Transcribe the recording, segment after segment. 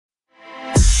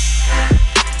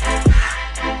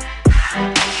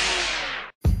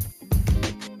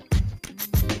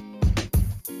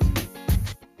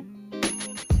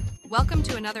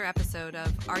another episode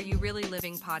of Are You Really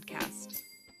Living podcast.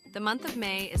 The month of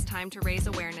May is time to raise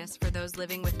awareness for those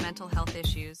living with mental health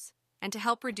issues and to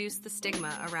help reduce the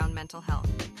stigma around mental health.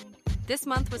 This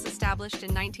month was established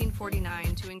in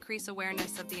 1949 to increase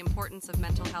awareness of the importance of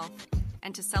mental health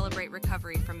and to celebrate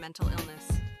recovery from mental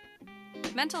illness.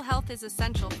 Mental health is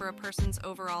essential for a person's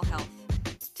overall health.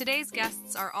 Today's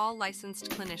guests are all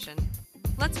licensed clinicians.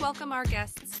 Let's welcome our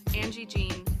guests, Ange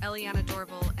Jean, Ellianna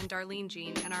Dorvil, and Darline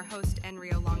Jean, and our host,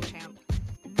 Enrio Longchamp.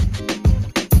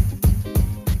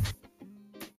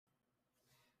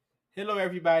 Hello,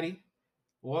 everybody.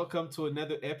 Welcome to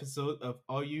another episode of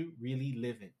Are You Really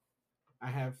Living?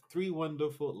 I have three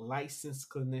wonderful licensed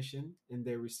clinicians in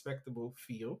their respectable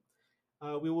field.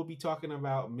 We will be talking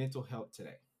about mental health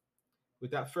today.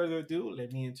 Without further ado,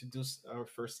 let me introduce our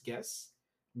first guest,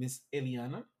 Miss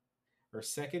Ellianna, our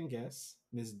second guest,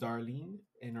 Miss Darline,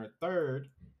 and our third,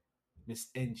 Miss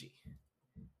Angie.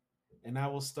 And I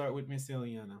will start with Miss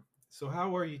Ellianna. So,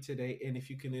 how are you today? And if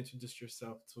you can introduce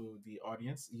yourself to the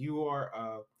audience, you are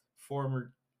a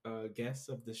former guest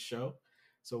of the show,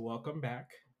 so welcome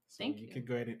back. So Thank you you. could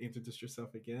go ahead and introduce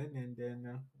yourself again, and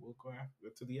then we'll go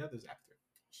to the others after.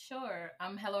 Sure.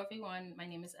 Hello, everyone. My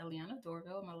name is Ellianna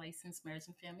Dorvil. I'm a licensed marriage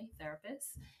and family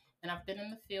therapist, and I've been in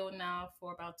the field now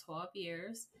for about 12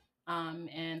 years.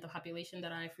 And the population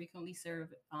that I frequently serve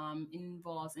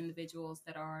involves individuals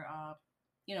that are,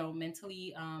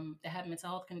 mentally, that have mental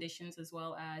health conditions, as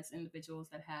well as individuals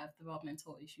that have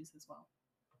developmental issues as well.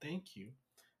 Thank you.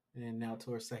 And now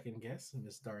to our second guest,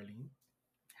 Miss Darline.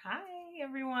 Hi,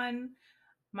 everyone.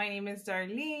 My name is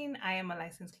Darline. I am a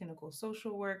licensed clinical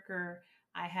social worker.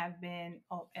 I have been,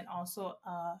 and also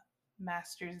a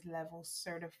master's level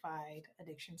certified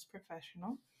addictions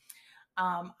professional.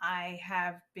 I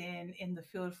have been in the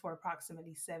field for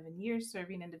approximately 7 years,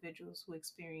 serving individuals who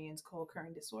experience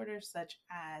co-occurring disorders such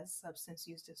as substance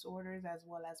use disorders, as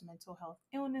well as mental health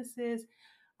illnesses,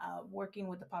 working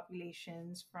with the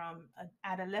populations from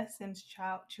adolescents,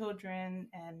 children,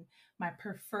 and my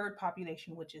preferred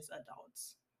population, which is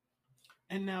adults.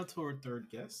 And now to our third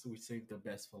guest, we saved the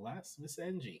best for last, Miss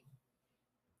Angie.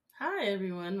 Hi,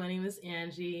 everyone. My name is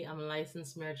Angie. I'm a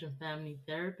licensed marriage and family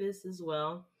therapist as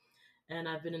well. And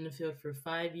I've been in the field for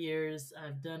 5 years.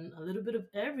 I've done a little bit of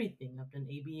everything. I've done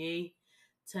ABA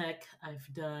tech.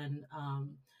 I've done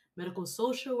medical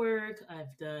social work.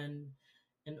 I've done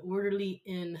an orderly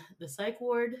in the psych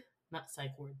ward, not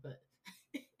psych ward, but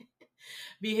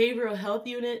behavioral health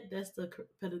unit. That's the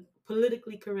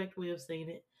politically correct way of saying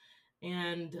it.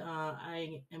 And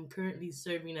I am currently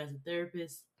serving as a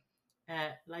therapist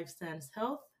at Lifestance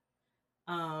Health.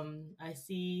 I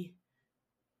see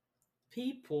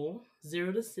people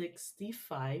 0 to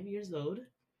 65 years old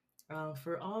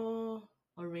for all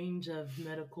a range of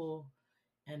medical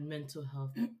and mental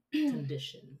health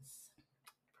conditions.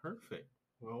 Perfect.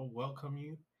 Well, welcome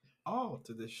you all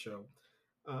to this show.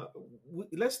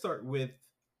 Let's start with,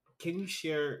 can you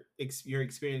share your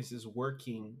experiences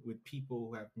working with people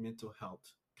who have mental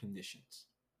health conditions?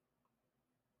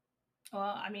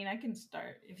 Well, I can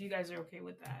start if you guys are okay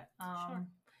with that. Sure.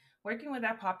 Working with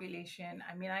that population,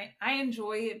 I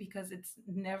enjoy it because it's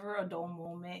never a dull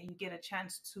moment. You get a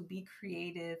chance to be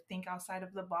creative, think outside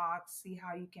of the box, see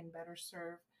how you can better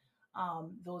serve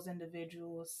those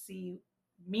individuals.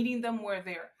 Meeting them where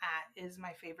they're at is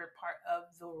my favorite part of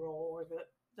the role or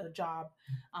the job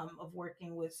of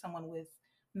working with someone with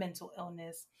mental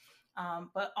illness.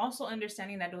 But also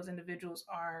understanding that those individuals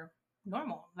are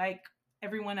normal, like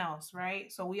everyone else,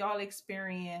 right? So we all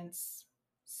experience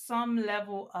some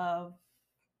level of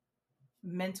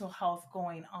mental health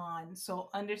going on. So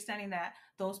understanding that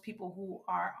those people who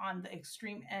are on the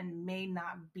extreme end may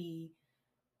not be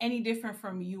any different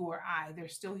from you or I. They're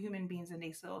still human beings and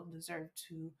they still deserve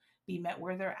to be met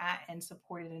where they're at and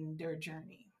supported in their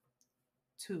journey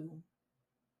to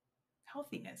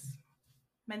healthiness,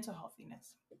 mental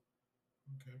healthiness.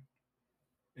 Okay.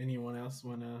 Anyone else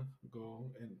want to go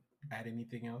and add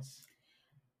anything else?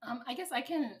 I guess I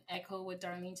can echo what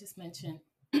Darlene just mentioned.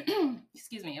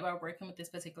 Excuse me, about working with this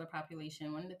particular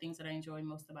population. One of the things that I enjoy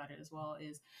most about it as well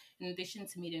is, in addition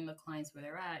to meeting the clients where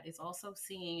they're at, it's also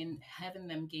seeing and having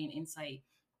them gain insight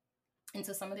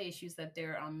into some of the issues that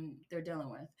they're dealing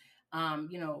with.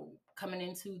 Coming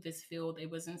into this field, it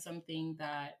wasn't something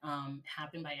that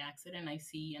happened by accident. I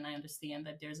see and I understand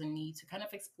that there's a need to kind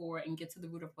of explore and get to the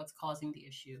root of what's causing the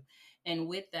issue. And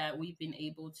with that, we've been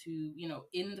able to,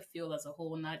 in the field as a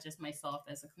whole, not just myself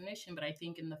as a clinician, but I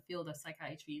think in the field of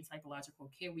psychiatry and psychological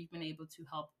care, we've been able to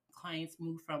help clients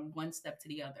move from one step to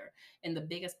the other. And the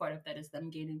biggest part of that is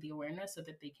them gaining the awareness so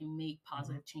that they can make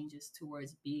positive changes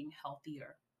towards being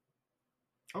healthier.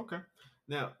 Okay.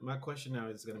 Now, my question now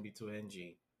is going to be to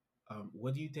Ng.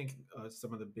 What do you think are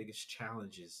some of the biggest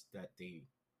challenges that the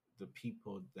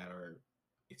people that are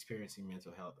experiencing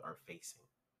mental health are facing?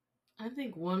 I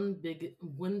think one big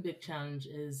challenge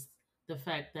is the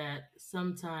fact that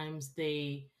sometimes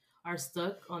they are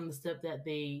stuck on the step that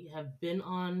they have been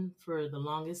on for the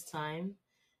longest time,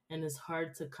 and it's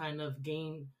hard to kind of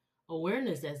gain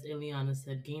awareness, as Eliana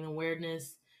said, gain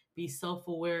awareness, be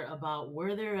self-aware about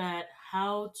where they're at,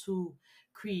 how to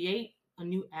create a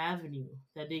new avenue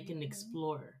that they can Mhm.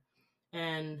 explore.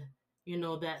 And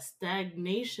that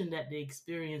stagnation that they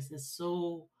experience is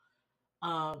so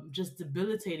just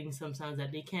debilitating sometimes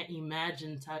that they can't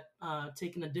imagine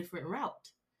taking a different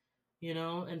route,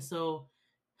 and so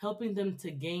helping them to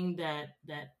gain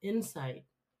that insight,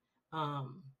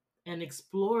 um, and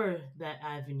explore that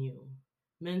avenue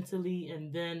mentally,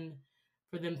 and then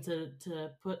for them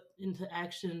to put into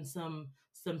action some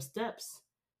steps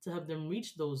to help them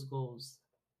reach those goals.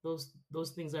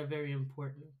 Those things are very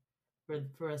important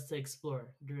for us to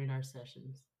explore during our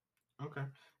sessions. Okay.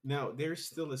 Now, there's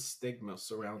still a stigma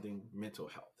surrounding mental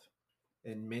health,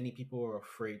 and many people are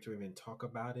afraid to even talk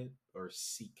about it or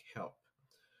seek help.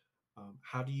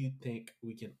 How do you think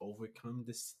we can overcome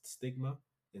this stigma?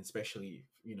 And especially,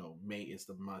 May is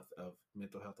the month of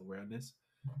mental health awareness,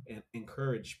 and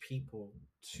encourage people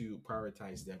to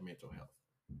prioritize their mental health.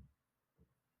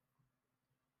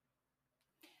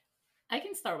 I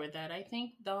can start with that. I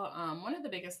think the one of the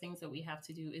biggest things that we have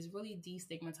to do is really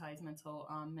destigmatize mental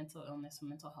illness and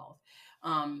mental health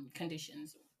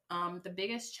conditions. The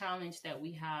biggest challenge that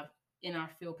we have in our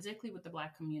field, particularly with the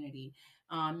Black community,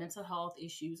 mental health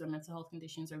issues or mental health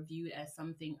conditions are viewed as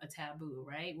something a taboo.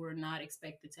 Right? We're not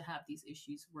expected to have these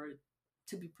issues. We're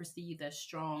to be perceived as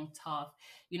strong, tough,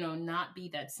 not be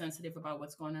that sensitive about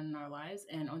what's going on in our lives.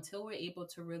 And until we're able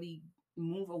to really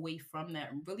move away from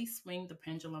that and really swing the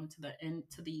pendulum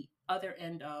to the other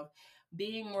end of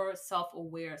being more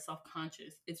self-aware,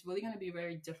 self-conscious, it's really going to be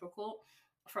very difficult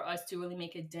for us to really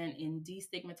make a dent in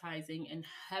destigmatizing and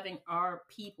having our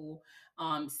people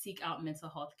seek out mental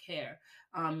health care.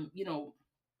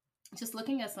 Just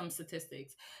looking at some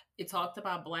statistics, it talked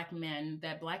about black men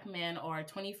are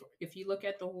 20, if you look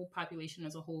at the whole population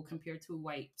as a whole compared to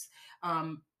whites,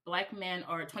 black men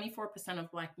are 24%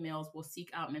 of black males will seek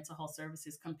out mental health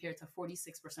services compared to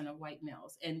 46% of white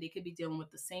males. And they could be dealing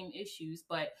with the same issues,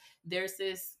 but there's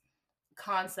this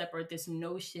concept or this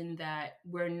notion that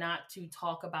we're not to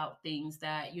talk about things,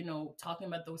 that talking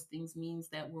about those things means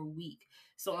that we're weak.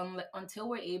 So until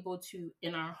we're able to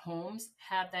in our homes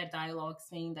have that dialogue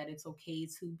saying that it's okay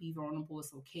to be vulnerable,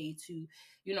 it's okay to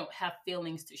have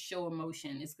feelings, to show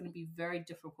emotion, it's going to be very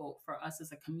difficult for us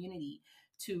as a community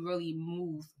to really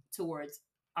move towards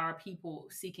our people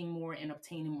seeking more and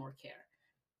obtaining more care.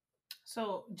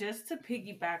 So just to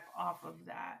piggyback off of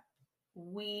that,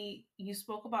 you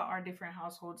spoke about our different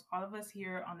households. All of us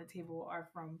here on the table are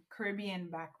from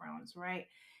Caribbean backgrounds, right?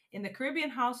 In the Caribbean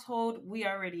household, we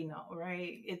already know,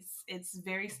 right? It's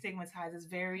very stigmatized. It's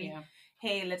very, Yeah.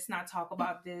 hey, let's not talk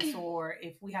about this. Or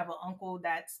if we have an uncle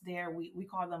that's there, we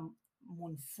call them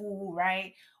munfu,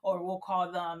 right? Or we'll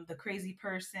call them the crazy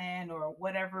person, or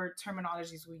whatever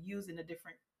terminologies we use in the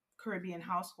different Caribbean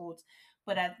households.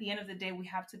 But at the end of the day, we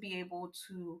have to be able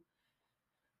to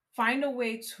find a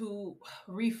way to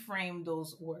reframe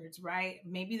those words, right?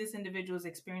 Maybe this individual is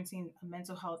experiencing a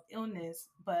mental health illness,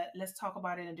 but let's talk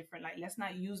about it in a different light. Let's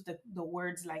not use the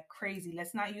words like crazy.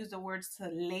 Let's not use the words to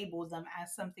label them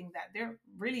as something that they're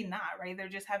really not, right? They're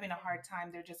just having a hard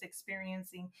time. They're just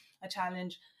experiencing a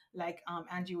challenge, like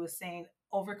Angie was saying,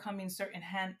 overcoming certain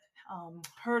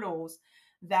hurdles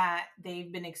that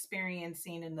they've been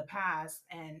experiencing in the past,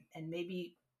 and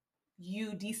maybe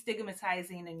you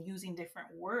destigmatizing and using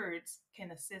different words can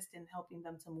assist in helping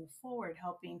them to move forward,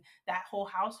 helping that whole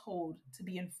household to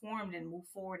be informed and move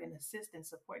forward and assist and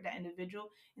support that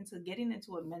individual into getting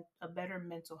into a better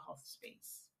mental health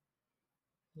space.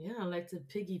 Yeah, I like to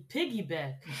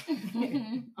piggyback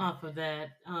off of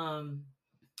that.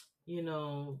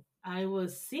 I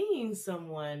was seeing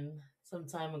someone some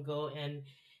time ago, and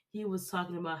he was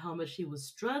talking about how much he was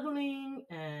struggling,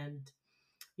 and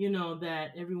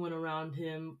that everyone around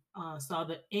him saw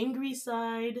the angry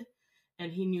side,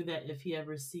 and he knew that if he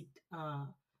ever seeked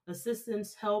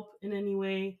assistance, help in any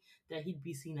way, that he'd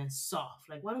be seen as soft.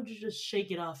 Like, why don't you just shake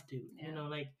it off, dude? Yeah.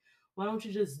 Like, why don't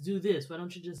you just do this? Why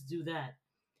don't you just do that?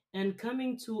 And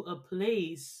coming to a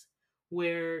place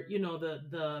where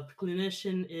the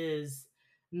clinician is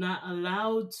not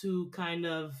allowed to kind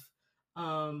of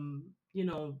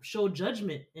show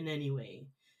judgment in any way,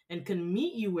 and can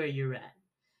meet you where you're at,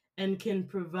 and can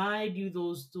provide you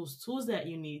those tools that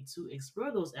you need to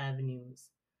explore those avenues.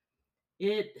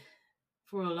 It,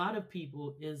 for a lot of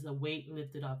people, is a weight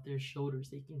lifted off their shoulders.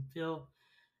 They can feel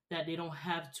that they don't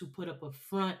have to put up a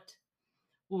front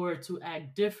or to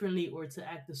act differently or to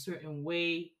act a certain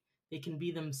way. They can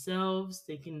be themselves.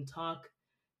 They can talk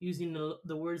using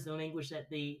the words and language that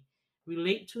they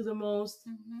relate to the most.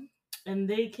 Mm-hmm. And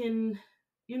they can,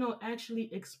 actually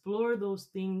explore those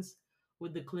things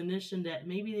with the clinician that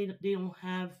maybe they don't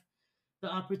have the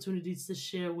opportunities to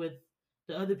share with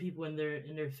the other people in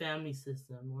their family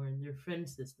system or in their friend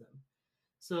system.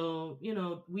 So,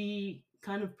 we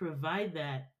kind of provide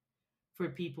that for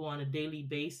people on a daily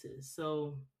basis.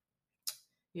 So,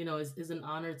 it's an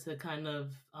honor to kind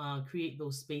of create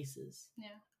those spaces.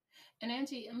 Yeah. And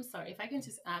Angie, I'm sorry if I can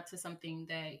just add to something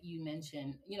that you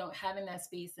mentioned, having that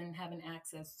space and having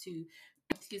access to,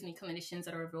 clinicians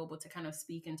that are available to kind of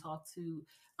speak and talk to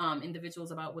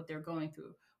individuals about what they're going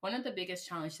through. One of the biggest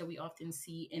challenges that we often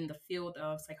see in the field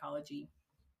of psychology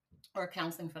or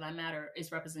counseling for that matter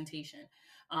is representation.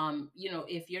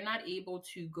 If you're not able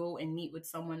to go and meet with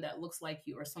someone that looks like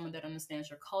you or someone that understands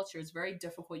your culture, it's very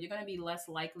difficult. You're going to be less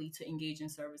likely to engage in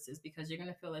services because you're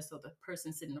going to feel as though the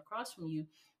person sitting across from you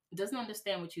doesn't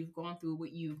understand what you've gone through,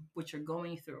 what you're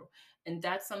going through. And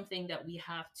that's something that we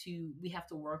have to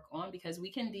work on, because we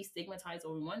can destigmatize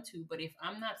all we want to, but if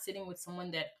I'm not sitting with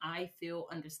someone that I feel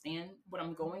understand what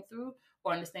I'm going through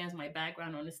or understands my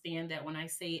background, or understand that when I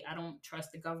say I don't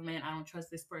trust the government, I don't trust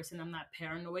this person, I'm not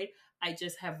paranoid, I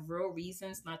just have real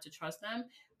reasons not to trust them,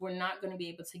 we're not going to be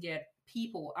able to get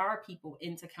our people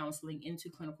into counseling, into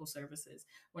clinical services.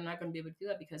 We're not going to be able to do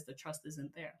that because the trust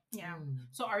isn't there. Yeah.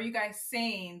 So are you guys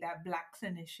saying that Black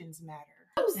clinicians matter?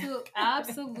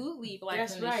 Absolutely. Black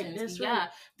That's clinicians. right. That's yeah. right.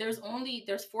 There's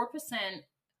 4%,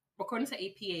 according to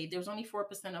APA, there's only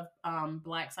 4% of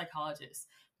Black psychologists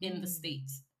in the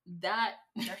States. That's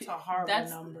a horrible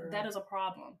number. That is a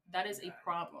problem. That is a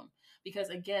problem. Because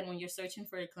again, when you're searching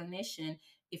for a clinician,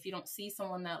 if you don't see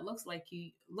someone that look like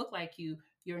you,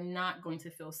 you're not going to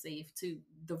feel safe to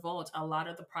divulge a lot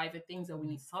of the private things that we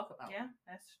need to talk about. Yeah,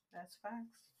 that's facts.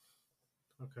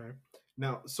 Okay.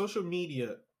 Now, social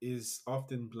media is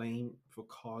often blamed for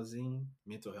causing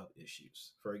mental health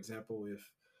issues. For example,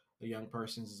 if a young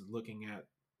person is looking at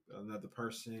another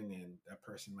person and that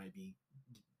person might be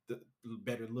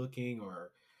better looking or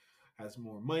has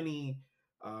more money,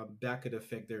 that could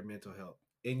affect their mental health.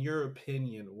 In your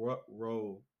opinion, what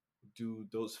role do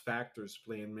those factors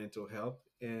play in mental health,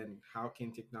 and how can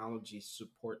technology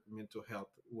support mental health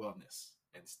wellness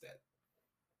instead?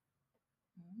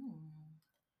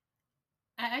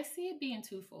 I see it being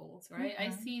twofold, right?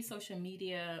 Mm-hmm. I see social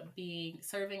media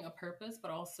serving a purpose,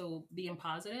 but also being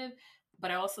positive.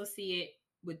 But I also see it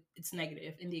with its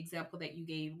negative in the example that you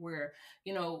gave, where,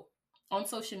 on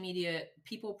social media,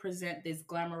 people present this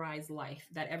glamorized life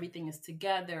that everything is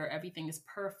together, everything is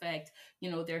perfect,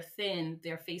 they're thin,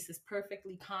 their face is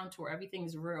perfectly contoured, everything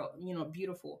is real,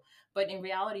 beautiful. But in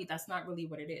reality, that's not really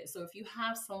what it is. So if you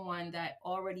have someone that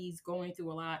already is going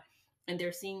through a lot and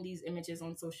they're seeing these images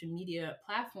on social media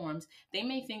platforms, they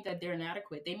may think that they're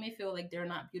inadequate. They may feel like they're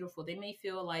not beautiful. They may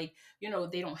feel like,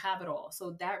 they don't have it all.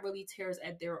 So that really tears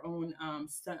at their own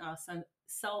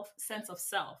sense of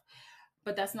self.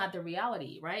 But that's not the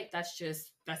reality, right? That's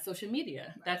social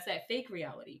media. That's that fake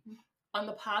reality. On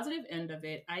the positive end of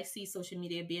it, I see social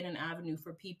media being an avenue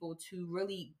for people to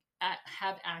really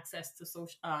have access to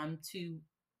to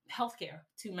healthcare,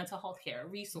 to mental health care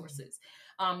resources.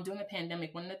 During the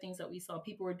pandemic, one of the things that we saw,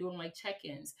 people were doing like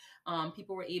check-ins.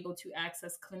 People were able to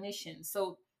access clinicians.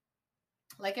 So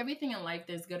like everything in life,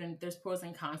 there's pros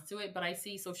and cons to it, but I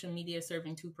see social media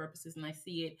serving two purposes, and I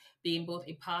see it being both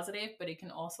a positive, but it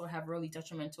can also have really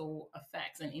detrimental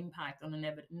effects and impact on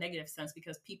a negative sense,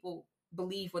 because people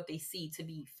believe what they see to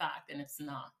be fact, and it's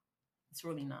not. It's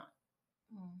really not.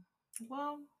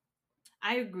 Well,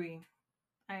 I agree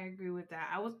with that.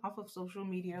 I was off of social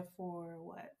media for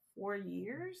 4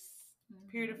 years?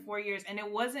 Period of 4 years, and it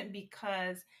wasn't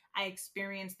because I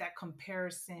experienced that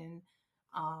comparison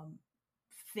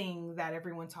thing that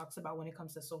everyone talks about when it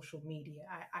comes to social media.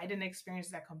 I didn't experience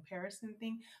that comparison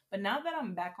thing, but now that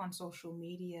I'm back on social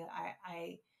media,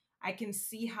 I can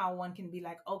see how one can be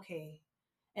like, okay,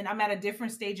 and I'm at a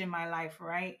different stage in my life,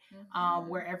 right?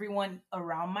 Where everyone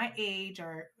around my age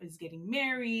is getting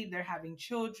married, they're having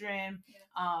children,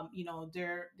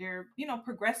 they're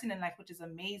progressing in life, which is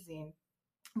amazing.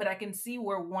 But I can see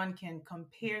where one can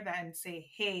compare that and say,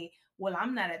 hey, well,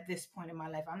 I'm not at this point in my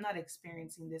life. I'm not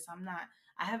experiencing this.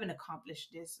 I haven't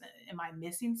accomplished this. Am I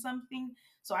missing something?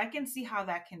 So I can see how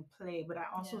that can play, but I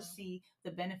also see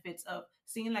the benefits of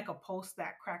seeing like a post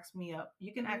that cracks me up.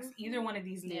 You can ask either one of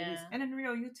these ladies, Yeah. and in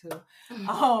real, you too.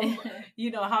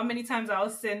 How many times I'll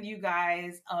send you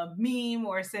guys a meme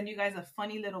or send you guys a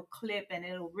funny little clip, and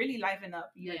it'll really liven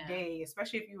up your day,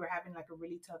 especially if you were having like a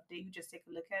really tough day. You just take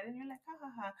a look at it and you're like, ha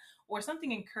ha ha. Or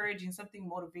something encouraging, something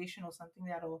motivational, something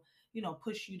that'll,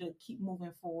 push you to keep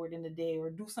moving forward in the day, or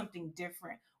do something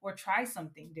different, or try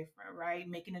something different, right?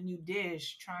 Making a new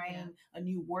dish, trying a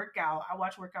new workout. I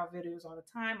watch workout videos all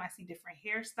the time. I see different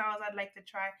hairstyles I'd like to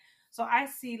try. So I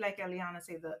see, like Ellianna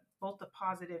say, both the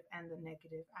positive and the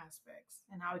negative aspects,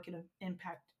 and how it can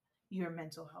impact your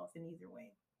mental health in either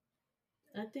way.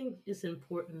 I think it's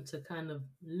important to kind of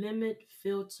limit,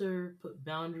 filter, put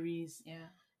boundaries,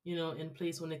 in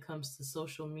place when it comes to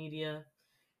social media.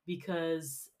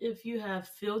 Because if you have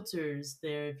filters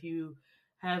there, if you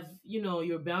have,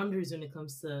 your boundaries when it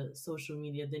comes to social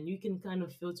media, then you can kind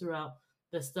of filter out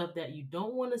the stuff that you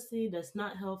don't want to see, that's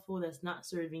not helpful, that's not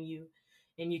serving you.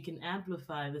 And you can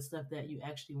amplify the stuff that you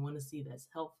actually want to see, that's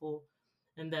helpful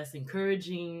and that's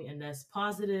encouraging and that's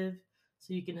positive.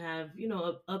 So you can have,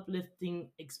 an uplifting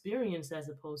experience, as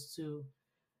opposed to,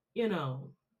 you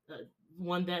know,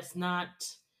 one that's not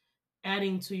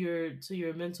adding to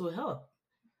your mental health.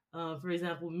 For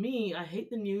example, me, I hate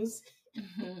the news.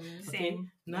 Okay,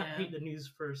 not hate the news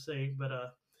per se, but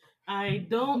I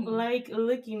don't like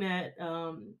looking at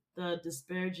the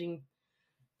disparaging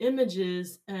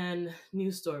images and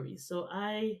news stories. So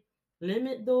I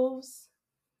limit those.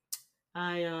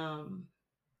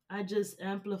 I just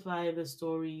amplify the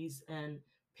stories and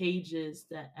pages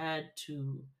that add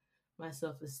to my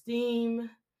self-esteem,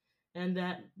 and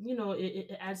that,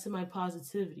 it adds to my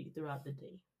positivity throughout the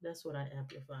day. That's what I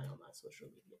amplify on my social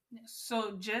media.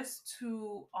 So just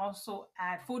to also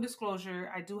add full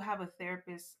disclosure, I do have a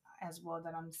therapist as well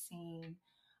that I'm seeing.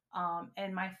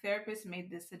 And my therapist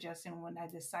made this suggestion when I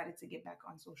decided to get back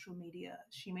on social media.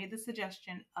 She made the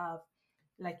suggestion of,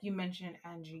 like you mentioned,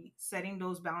 Angie, setting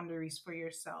those boundaries for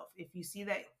yourself. If you see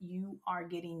that you are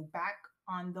getting back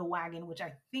on the wagon, which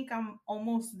I think I'm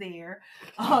almost there,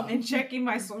 and checking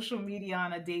my social media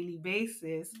on a daily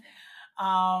basis.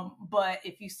 But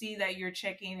if you see that you're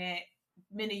checking it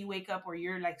minute you wake up, or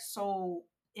you're like so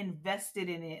invested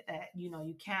in it that,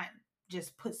 you can't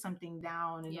just put something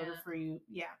down in order for you.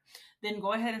 Then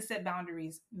go ahead and set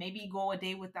boundaries. Maybe go a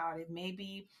day without it.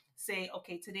 Maybe say,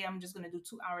 okay, today I'm just going to do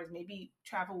 2 hours. Maybe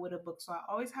travel with a book. So I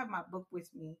always have my book with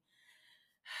me.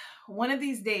 One of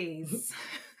these days,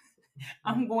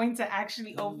 I'm going to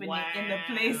actually open it in the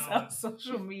place of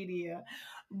social media.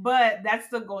 But that's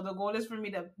the goal. The goal is for me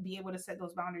to be able to set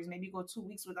those boundaries. Maybe go 2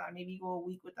 weeks without it. Maybe go a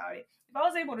week without it. If I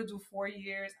was able to do 4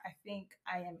 years, I think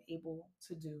I am able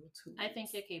to do 2 weeks. I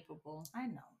think you're capable. I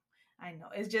know.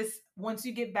 It's just, once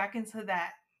you get back into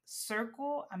that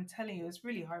circle, I'm telling you, it's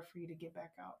really hard for you to get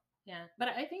back out. Yeah. But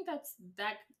I think that's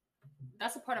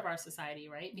a part of our society,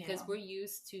 right? Because we're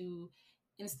used to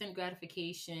instant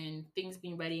gratification, things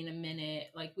being ready in a minute.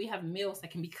 Like, we have meals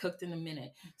that can be cooked in a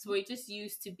minute. So we're just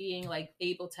used to being like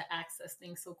able to access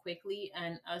things so quickly,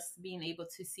 and us being able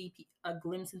to see a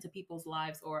glimpse into people's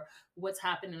lives or what's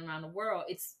happening around the world.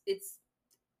 It's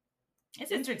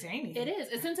entertaining. It is.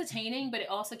 It's entertaining, but it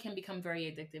also can become very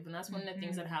addictive. And that's one of the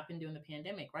things that happened during the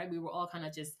pandemic, right? We were all kind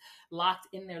of just locked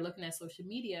in there looking at social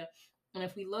media. And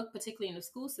if we look particularly in the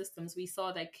school systems, we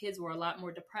saw that kids were a lot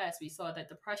more depressed. We saw that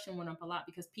depression went up a lot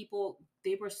because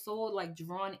they were so like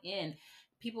drawn in.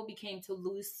 People became to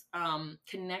lose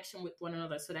connection with one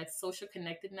another. So that social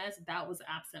connectedness, that was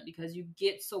absent, because you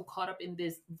get so caught up in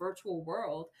this virtual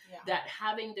world that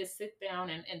having to sit down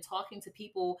and talking to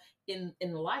people in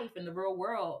life, in the real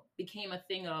world, became a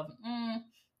thing of,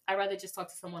 I'd rather just talk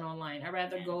to someone online. I'd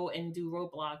rather go and do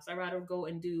Roblox. I'd rather go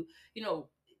and do,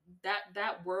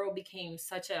 that world became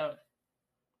such a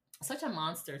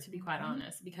monster, to be quite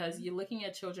honest, because you're looking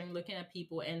at children, looking at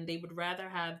people, and they would rather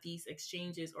have these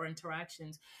exchanges or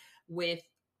interactions with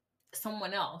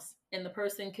someone else, and the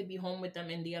person could be home with them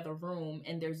in the other room,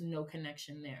 and there's no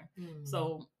connection there.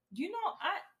 So,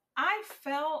 I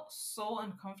felt so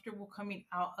uncomfortable coming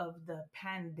out of the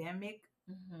pandemic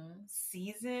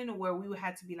season, where we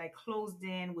had to be like closed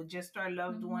in with just our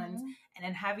loved ones, and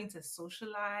then having to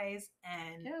socialize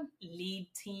and lead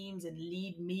teams and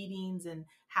lead meetings and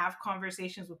have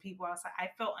conversations with people outside. I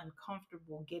felt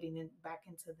uncomfortable getting back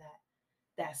into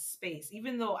that space,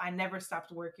 even though I never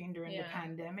stopped working during the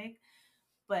pandemic.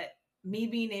 But me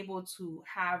being able to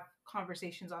have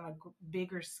conversations on a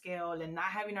bigger scale and not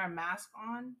having our mask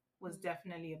on was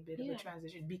definitely a bit of a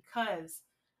transition, because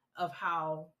of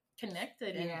how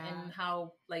connected Yeah. and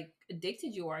how like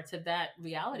addicted you are to that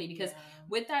reality, because Yeah.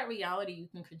 with that reality you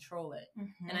can control it.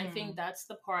 And I think that's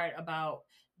the part about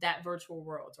that virtual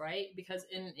world, right? Because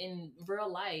in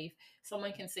real life,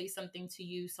 someone can say something to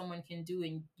you, someone can do,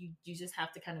 and you just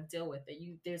have to kind of deal with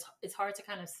it. It's hard to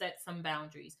kind of set some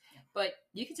boundaries. Yeah. But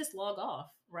you can just log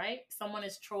off, right? Someone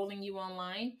is trolling you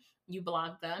online, you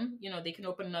block them. You know, they can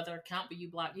open another account, but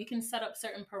you can set up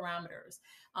certain parameters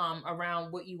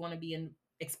around what you want to be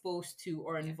exposed to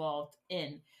or involved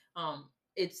in.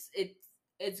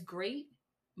 It's great,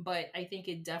 but I think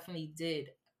it definitely did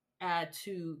add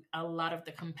to a lot of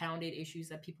the compounded issues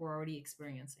that people are already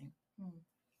experiencing.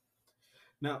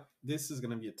 Now, this is going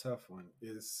to be a tough one.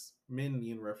 Is mainly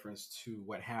in reference to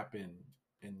what happened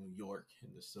in New York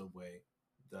in the subway,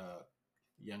 the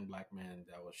young black man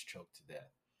that was choked to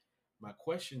death. My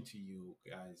question to you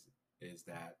guys is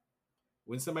that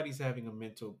when somebody's having a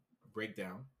mental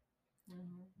breakdown,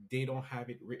 they don't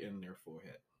have it written in their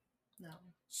forehead. No.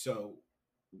 So,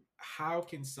 how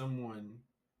can someone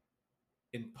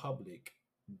in public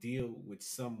deal with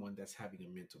someone that's having a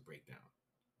mental breakdown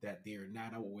that they're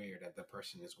not aware that the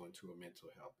person is going through a mental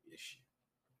health issue?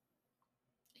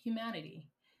 Humanity,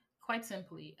 quite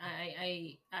simply.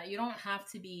 I you don't have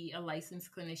to be a licensed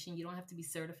clinician, you don't have to be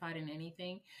certified in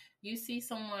anything. You see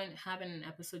someone having an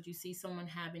episode, you see someone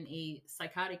having a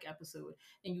psychotic episode,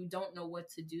 and you don't know what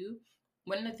to do.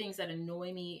 One of the things that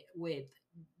annoy me with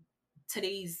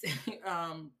today's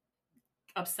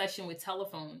obsession with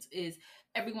telephones is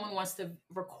everyone wants to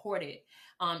record it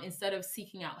instead of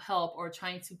seeking out help or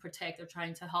trying to protect or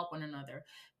trying to help one another.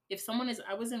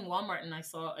 I was in Walmart and I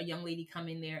saw a young lady come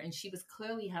in there and she was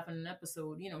clearly having an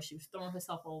episode. You know, she was throwing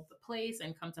herself all over the place,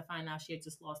 and come to find out she had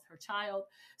just lost her child.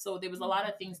 So there was a lot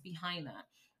of things behind that.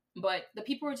 But the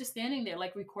people were just standing there,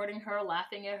 like recording her,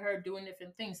 laughing at her, doing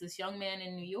different things. This young man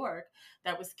in New York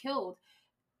that was killed,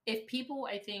 if people,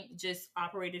 I think, just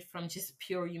operated from just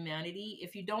pure humanity,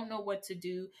 if you don't know what to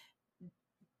do,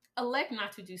 elect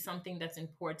not to do something that's in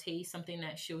poor taste, something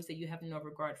that shows that you have no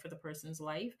regard for the person's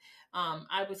life.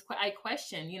 I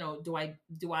question, you know, do I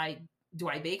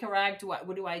bake a rag?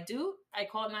 What do I do? I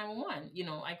called 911. You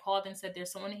know, I called and said,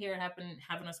 there's someone here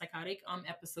having a psychotic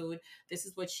episode. This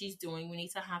is what she's doing. We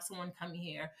need to have someone come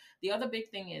here. The other big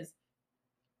thing is,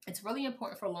 it's really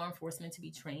important for law enforcement to be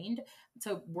trained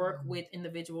to work with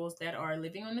individuals that are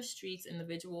living on the streets,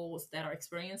 individuals that are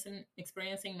experiencing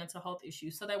mental health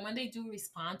issues, so that when they do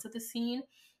respond to the scene,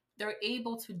 they're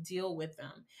able to deal with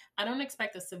them. I don't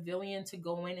expect a civilian to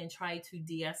go in and try to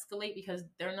de-escalate, because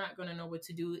they're not going to know what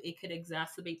to do. It could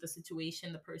exacerbate the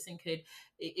situation. The person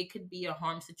it could be a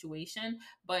harm situation.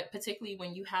 But particularly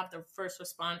when you have the first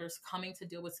responders coming to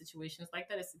deal with situations like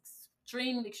that, it's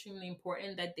extremely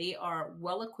important that they are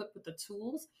well equipped with the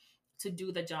tools to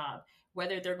do the job.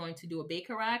 Whether they're going to do a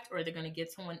Baker Act or they're going to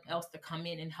get someone else to come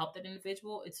in and help that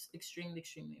individual, it's extremely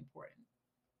important.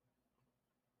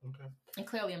 Okay. And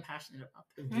clearly I'm passionate about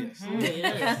that. Yes.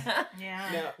 Yes. Yeah.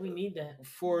 Now, We need that.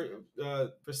 for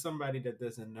somebody that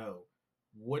doesn't know,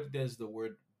 what does the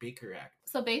word Baker Act?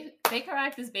 So Baker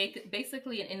Act is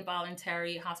basically an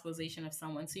involuntary hospitalization of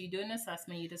someone. So you do an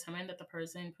assessment, you determine that the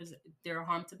person, they're a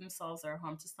harm to themselves or a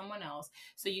harm to someone else.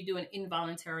 So you do an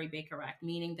involuntary Baker Act,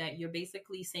 meaning that you're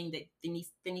basically saying that there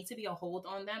needs to be a hold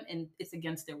on them and it's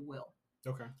against their will.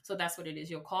 Okay. So that's what it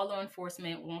is. You'll call law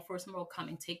enforcement. Law enforcement will come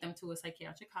and take them to a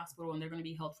psychiatric hospital, and they're going to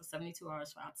be held for 72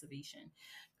 hours for observation.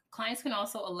 Clients can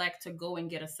also elect to go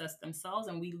and get assessed themselves,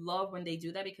 and we love when they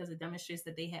do that because it demonstrates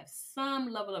that they have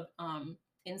some level of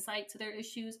insight to their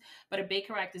issues. But a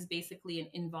Baker Act is basically an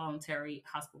involuntary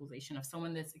hospitalization of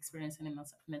someone that's experiencing a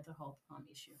mental health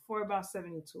issue. For about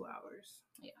 72 hours.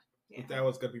 But that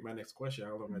was going to be my next question.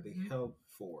 How long are they held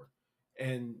for?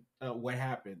 And what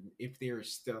happened if they're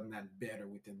still not better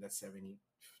within that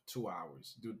 72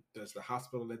 hours? Does the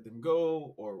hospital let them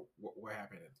go, or what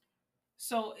happened?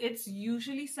 So it's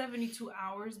usually 72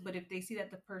 hours, but if they see that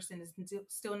the person is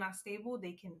still not stable,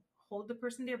 they can hold the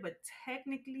person there. But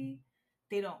technically,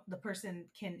 the person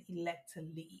can elect to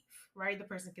leave, right? The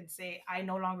person can say, I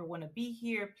no longer want to be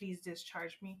here. Please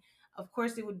discharge me. Of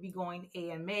course, it would be going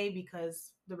AMA,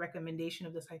 because the recommendation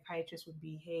of the psychiatrist would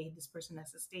be, hey, this person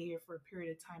has to stay here for a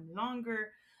period of time longer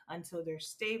until they're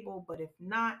stable. But if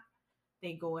not,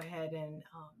 they go ahead and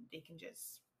they can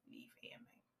just leave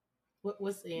AMA.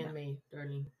 What's AMA,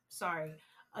 Darline? Sorry,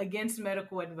 against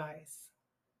medical advice.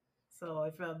 So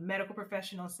if a medical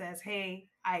professional says, hey,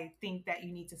 I think that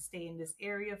you need to stay in this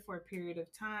area for a period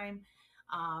of time,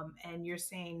 and you're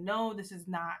saying, no, this is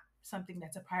not something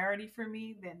that's a priority for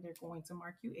me, then they're going to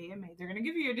mark you AMA. They're going to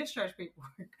give you your discharge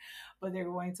paperwork, but they're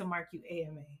going to mark you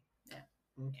AMA. Yeah.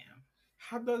 Okay. Yeah.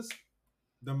 How does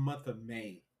the month of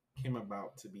May came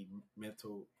about to be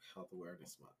Mental Health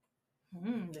Awareness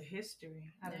Month? The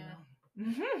history. I don't Yeah.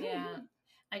 know. Yeah.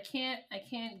 I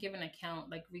can't give an account,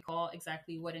 like recall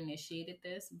exactly what initiated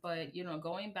this, but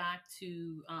going back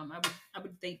to I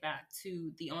would date back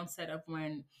to the onset of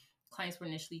when clients were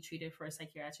initially treated for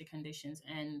psychiatric conditions,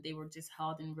 and they were just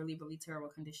held in really, really terrible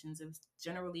conditions. It was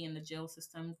generally in the jail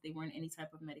systems. They weren't any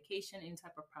type of medication, any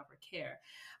type of proper care.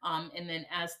 And then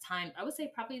as time, I would say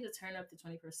probably the turn of the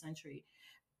 21st century,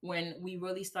 when we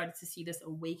really started to see this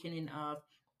awakening of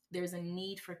there's a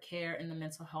need for care in the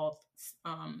mental health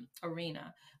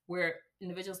arena, where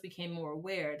individuals became more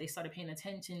aware. They started paying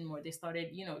attention more. They started,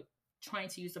 trying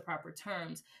to use the proper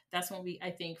terms. That's when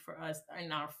I think for us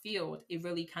in our field, it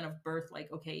really kind of birthed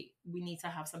like, okay, we need to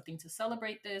have something to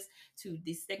celebrate this, to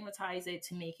destigmatize it,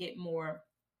 to make it more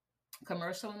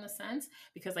commercial in a sense,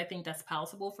 because I think that's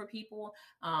palatable for people,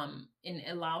 and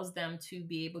allows them to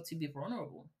be able to be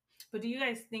vulnerable. But do you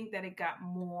guys think that it got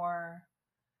more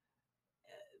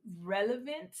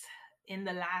relevant in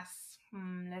the last,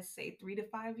 let's say, 3 to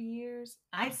 5 years?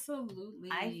 Absolutely.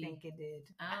 I think it did.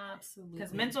 Absolutely.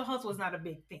 Because mental health was not a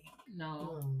big thing.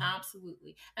 No,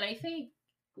 absolutely. And I think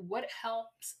what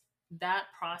helps that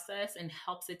process and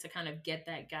helps it to kind of get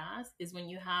that gas is when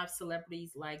you have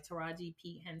celebrities like Taraji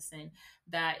P. Henson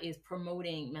that is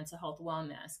promoting mental health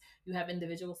wellness. You have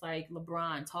individuals like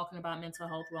LeBron talking about mental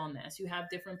health wellness. You have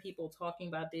different people talking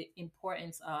about the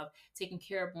importance of taking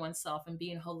care of oneself and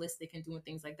being holistic and doing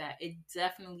things like that. It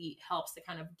definitely helps to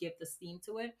kind of give the steam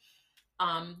to it.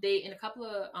 They, in a couple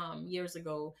of years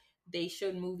ago, they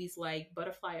showed movies like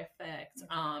Butterfly Effect,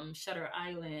 Shutter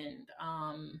Island.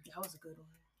 That was a good one.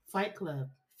 Fight Club.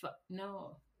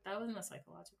 No, that wasn't a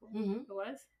psychological. Mm-hmm. It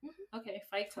was? Mm-hmm. Okay,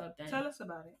 Fight Club then. Tell us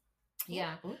about it.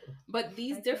 Yeah. Oh. But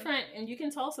these Fight different, and you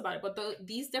can tell us about it, but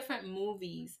these different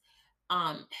movies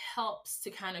helps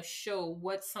to kind of show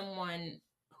what someone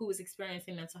who is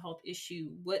experiencing mental health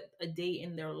issue, what a day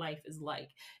in their life is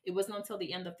like. It wasn't until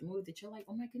the end of the movie that you're like,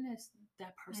 oh my goodness,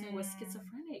 that person was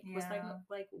schizophrenic. It was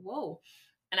like, whoa.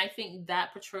 And I think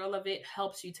that portrayal of it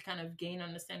helps you to kind of gain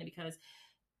understanding, because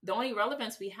the only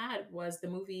relevance we had was the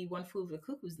movie One Flew Over the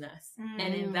Cuckoo's Nest.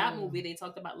 And in that movie, they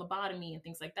talked about lobotomy and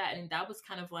things like that. And that was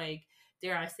kind of like,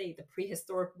 dare I say, the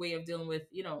prehistoric way of dealing with,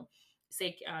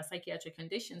 psychiatric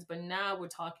conditions. But now we're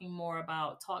talking more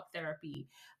about talk therapy,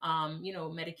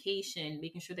 medication,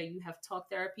 making sure that you have talk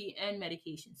therapy and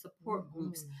medication, support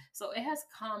groups. So it has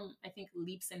come, I think,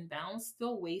 leaps and bounds.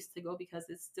 Still ways to go, because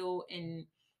it's still in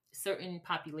certain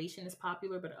population is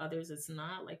popular, but others it's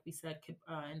not. Like we said,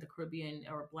 in the Caribbean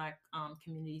or Black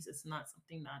communities, it's not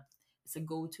something that it's a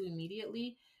go-to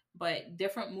immediately. But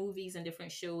different movies and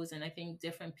different shows, and I think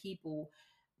different people,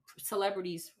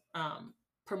 celebrities,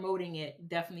 promoting it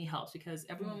definitely helps, because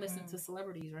everyone listens to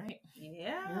celebrities, right?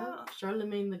 Yeah.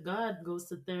 Charlemagne the God goes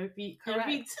to therapy Correct.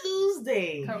 every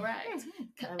Tuesday. Correct.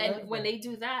 I And love when that. they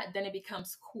do that, then it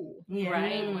becomes cool, Yeah.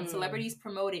 right? When celebrities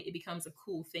promote it, it becomes a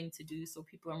cool thing to do, so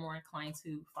people are more inclined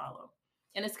to follow.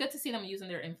 And it's good to see them using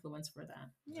their influence for that.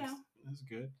 Yeah. That's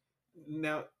good.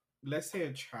 Now, let's say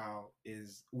a child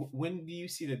is. When do you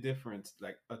see the difference?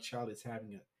 Like a child is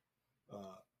having a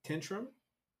tantrum,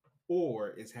 or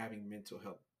is having mental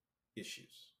health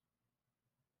issues?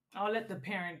 I'll let the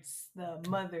parents, the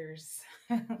mothers,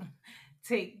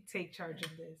 take charge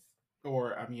of this.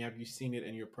 Or, I mean, have you seen it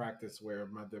in your practice where a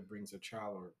mother brings a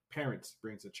child, or parents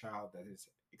brings a child that is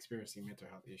experiencing mental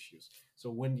health issues? So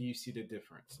when do you see the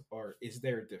difference, or is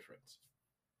there a difference?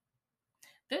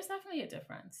 There's definitely a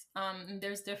difference.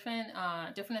 There's different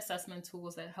assessment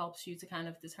tools that helps you to kind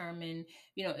of determine,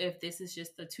 if this is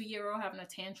just a 2-year-old having a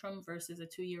tantrum versus a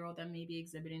 2-year-old that may be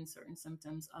exhibiting certain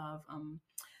symptoms of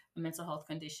a mental health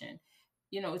condition.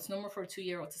 It's normal for a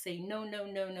 2-year-old to say no, no,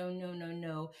 no, no, no, no,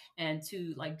 no, and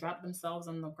to like drop themselves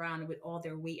on the ground with all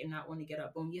their weight and not want to get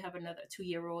up. But when you have another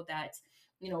 2-year-old that's,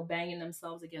 banging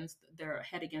themselves against their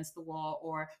head against the wall,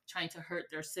 or trying to hurt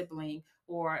their sibling,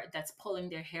 or that's pulling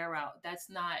their hair out, that's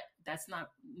not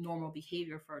normal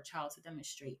behavior for a child to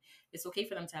demonstrate. It's okay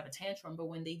for them to have a tantrum, but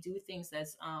when they do things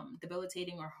that's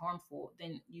debilitating or harmful,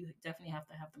 then you definitely have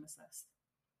to have them assessed.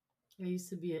 I used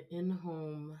to be an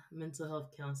in-home mental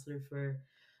health counselor for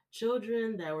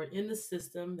children that were in the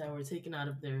system, that were taken out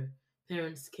of their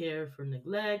parents' care for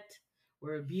neglect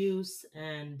or abuse.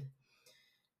 And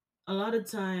a lot of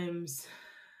times,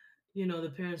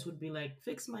 the parents would be like,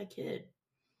 fix my kid,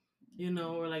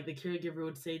 or like the caregiver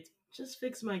would say, just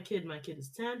fix my kid. My kid is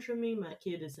tantruming. My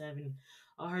kid is having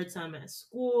a hard time at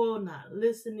school, not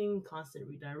listening, constant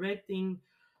redirecting,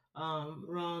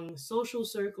 wrong social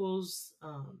circles.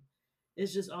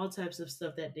 It's just all types of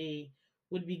stuff that they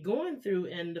would be going through.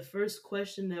 And the first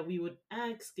question that we would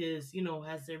ask is,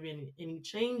 has there been any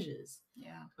changes?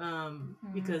 Yeah.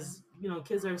 Because,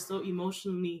 kids are so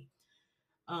emotionally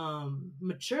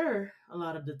mature a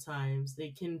lot of the times. They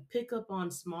can pick up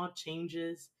on small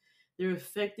changes. They're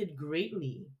affected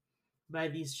greatly by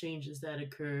these changes that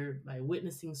occur by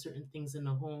witnessing certain things in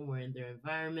the home or in their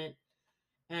environment.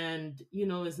 And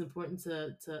it's important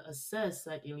to assess,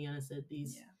 like Ellianna said,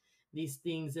 these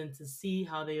things, and to see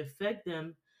how they affect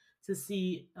them, to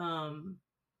see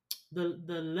the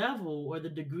level or the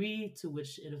degree to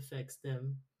which it affects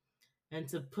them, and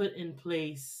to put in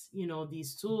place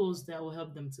these tools that will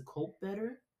help them to cope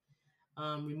better,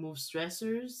 remove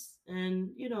stressors,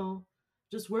 and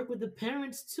just work with the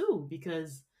parents too,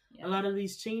 because a lot of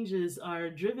these changes are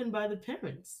driven by the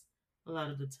parents a lot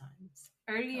of the times.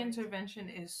 Early intervention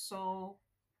is so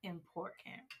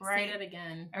important, right? Say that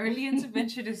again. Early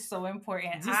intervention is so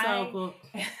important.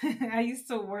 I used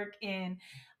to work in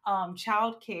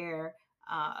childcare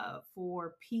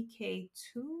for PK2,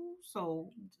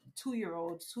 so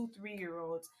 2-year-olds,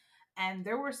 3-year-olds. And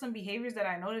there were some behaviors that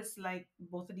I noticed, like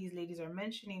both of these ladies are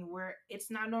mentioning, where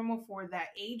it's not normal for that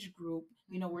age group.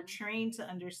 We're trained to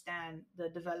understand the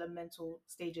developmental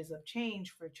stages of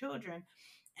change for children.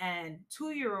 And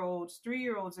 2-year-olds,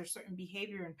 3-year-olds, there's certain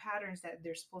behavior and patterns that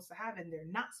they're supposed to have and they're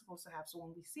not supposed to have. So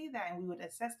when we see that, and we would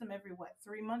assess them every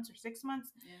 3 months or 6 months,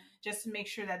 just to make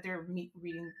sure that they're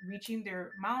reaching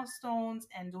their milestones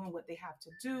and doing what they have to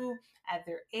do at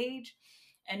their age.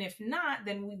 And if not,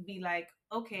 then we'd be like,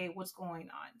 okay, what's going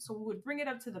on? So we would bring it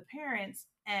up to the parents,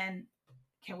 and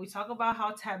can we talk about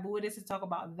how taboo it is to talk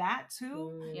about that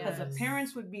too? Because the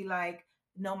parents would be like,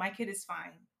 no, my kid is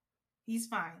fine. He's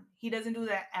fine. He doesn't do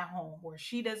that at home, or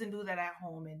she doesn't do that at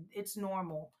home, and it's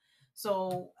normal.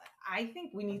 So I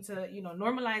think we need to,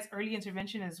 normalize early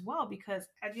intervention as well, because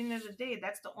at the end of the day,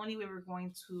 that's the only way we're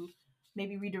going to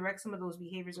maybe redirect some of those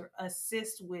behaviors or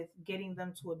assist with getting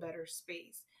them to a better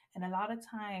space. And a lot of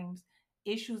times,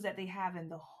 issues that they have in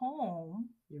the home.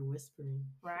 You're whispering.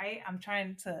 Right? I'm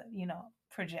trying to,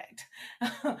 project.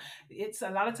 It's a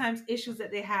lot of times issues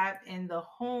that they have in the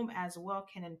home as well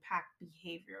can impact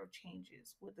behavioral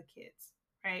changes with the kids,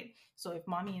 right? So if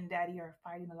mommy and daddy are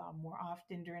fighting a lot more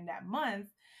often during that month,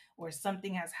 or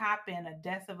something has happened, a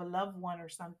death of a loved one or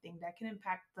something, that can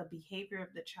impact the behavior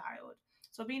of the child.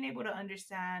 So being able to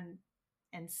understand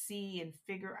and see and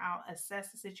figure out,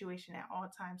 assess the situation at all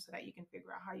times, so that you can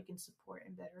figure out how you can support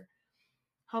and better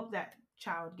help that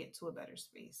child get to a better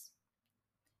space.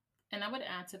 And I would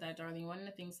add to that, Darline, one of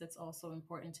the things that's also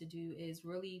important to do is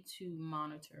really to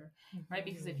monitor, right?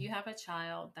 Because if you have a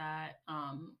child that,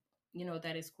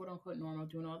 that is quote unquote normal,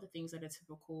 doing all the things that a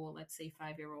typical, let's say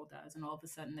 5-year-old does, and all of a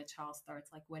sudden the child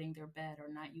starts like wetting their bed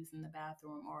or not using the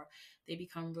bathroom, or they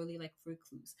become really like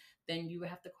recluse, then you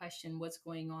have to question what's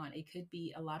going on. It could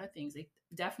be a lot of things. It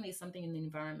definitely is something in the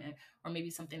environment, or maybe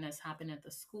something that's happened at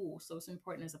the school. So it's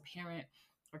important as a parent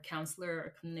or counselor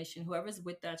or clinician, whoever's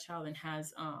with that child and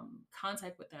has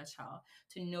contact with that child,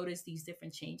 to notice these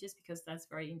different changes, because that's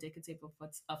very indicative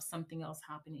of something else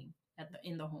happening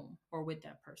in the home or with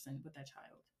that person, with that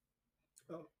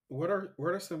child. What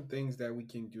are some things that we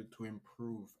can do to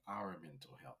improve our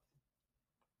mental health?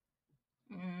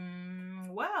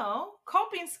 Well,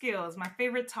 coping skills, my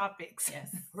favorite topics.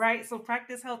 Yes. Right? So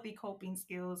practice healthy coping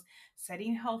skills,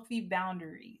 setting healthy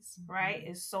boundaries, right,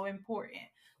 is so important.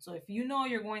 So if you know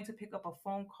you're going to pick up a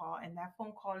phone call, and that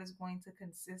phone call is going to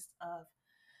consist of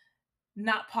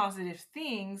not positive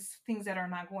things that are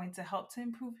not going to help to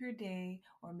improve your day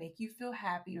or make you feel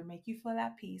happy or make you feel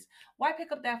at peace, why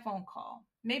pick up that phone call?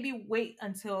 Maybe wait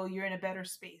until you're in a better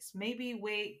space. Maybe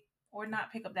wait or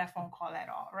not pick up that phone call at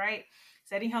all, right?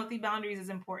 Setting healthy boundaries is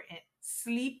important.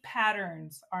 Sleep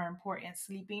patterns are important.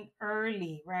 Sleeping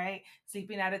early, right?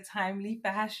 Sleeping at a timely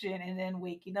fashion and then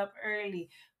waking up early.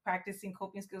 Practicing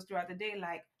coping skills throughout the day,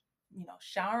 like,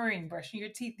 showering, brushing your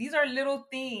teeth. These are little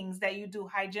things that you do,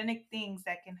 hygienic things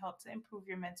that can help to improve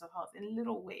your mental health in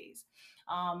little ways.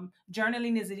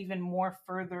 Journaling is even more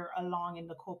further along in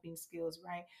the coping skills,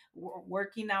 right?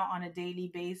 Working out on a daily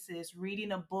basis,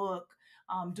 reading a book,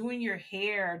 doing your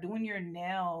hair, doing your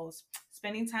nails,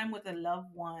 spending time with a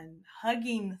loved one,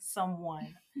 hugging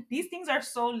someone. These things are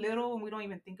so little and we don't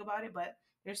even think about it, but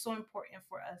they're so important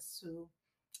for us to,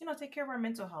 take care of our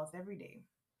mental health every day,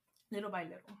 little by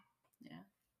little. Yeah.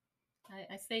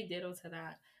 I say ditto to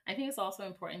that. I think it's also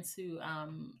important to,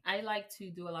 I like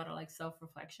to do a lot of like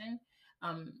self-reflection,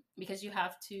 because you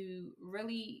have to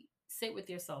really sit with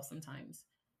yourself sometimes.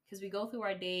 because we go through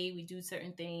our day, we do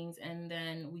certain things, and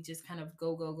then we just kind of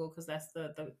go because that's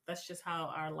that's just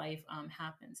how our life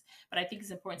happens. But I think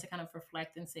it's important to kind of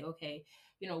reflect and say, okay,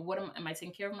 what am I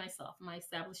taking care of myself? Am I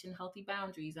establishing healthy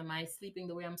boundaries? Am I sleeping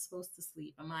the way I'm supposed to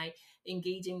sleep? Am I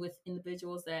engaging with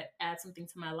individuals that add something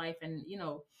to my life, and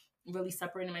really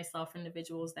separating myself from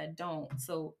individuals that don't?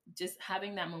 So just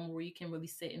having that moment where you can really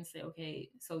sit and say, okay,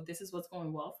 so this is what's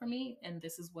going well for me, and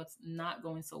this is what's not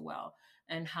going so well,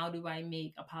 and how do I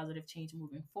make a positive change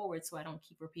moving forward so I don't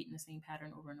keep repeating the same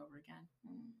pattern over and over again.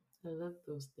 I love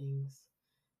those things.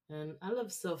 And I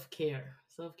love self care.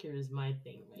 Self care is my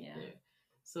thing right there.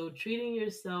 So treating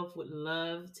yourself with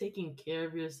love, taking care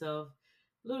of yourself,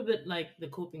 a little bit like the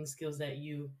coping skills that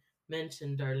you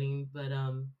mentioned, Darlene, but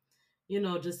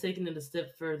just taking it a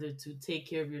step further to take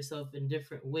care of yourself in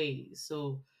different ways.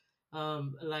 So,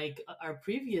 like our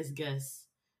previous guest,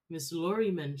 Miss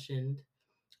Lori mentioned,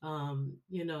 um,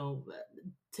 you know,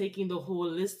 taking the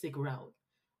holistic route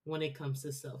when it comes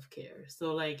to self care.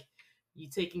 So, like, you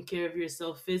taking care of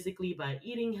yourself physically by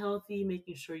eating healthy,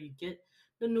 making sure you get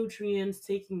the nutrients,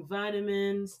 taking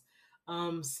vitamins,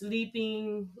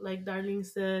 sleeping, like Darlene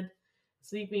said,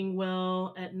 sleeping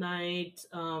well at night,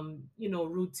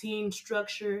 routine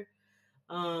structure,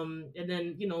 and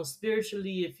then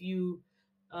spiritually, if you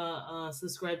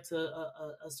subscribe to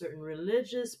a certain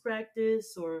religious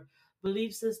practice or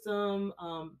belief system,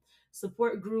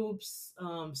 support groups,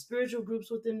 spiritual groups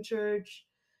within church.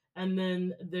 And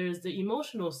then there's the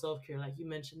emotional self-care, like you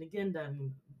mentioned again,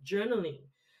 Dan, journaling,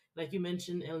 like you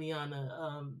mentioned,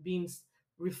 Eliana, being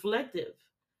reflective,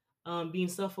 being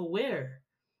self-aware,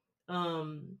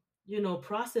 um,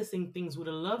 processing things with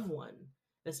a loved one,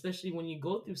 especially when you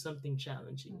go through something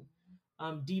challenging,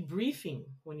 debriefing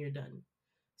when you're done.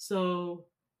 So,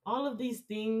 all of these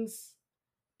things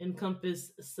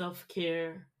encompass self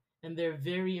care, and they're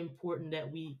very important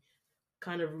that we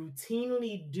kind of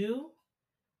routinely do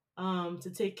to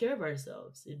take care of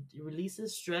ourselves. It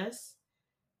releases stress,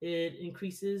 it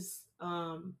increases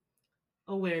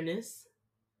awareness,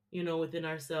 within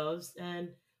ourselves, and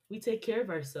we take care of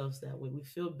ourselves that way. We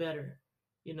feel better,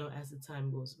 as the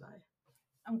time goes by.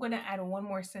 I'm going to add one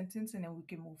more sentence and then we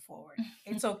can move forward.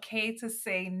 It's okay to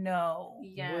say no.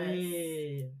 Yes.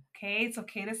 Way. Okay, it's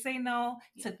okay to say no.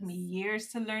 It took me years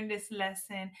to learn this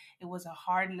lesson. It was a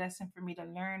hard lesson for me to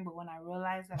learn, but when I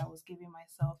realized that I was giving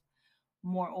myself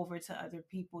more over to other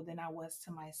people than I was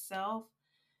to myself,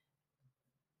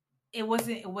 it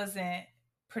wasn't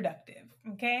productive.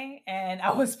 Okay? And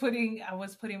I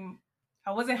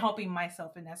wasn't helping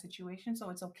myself in that situation. So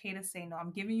it's okay to say no.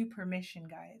 I'm giving you permission,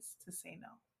 guys, to say no.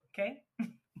 Okay?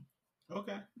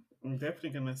 Okay. I'm definitely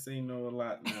gonna say no a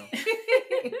lot now.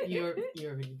 You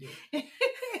already did.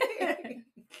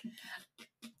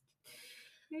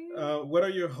 What are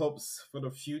your hopes for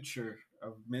the future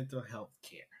of mental health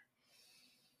care?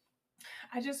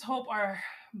 I just hope our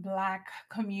Black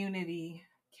community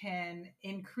can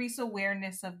increase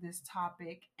awareness of this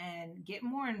topic and get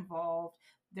more involved.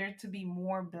 There to be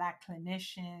more Black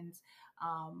clinicians,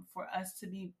 for us to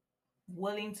be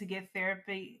willing to get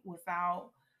therapy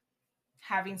without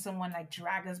having someone like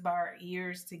drag us by our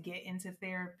ears to get into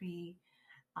therapy,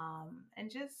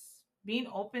 and just being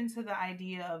open to the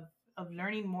idea of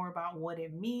learning more about what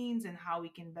it means and how we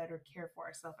can better care for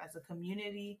ourselves as a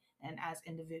community and as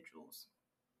individuals.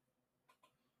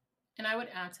 And I would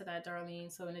add to that,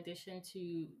 Darlene. So, in addition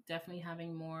to definitely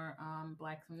having more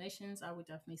Black clinicians, I would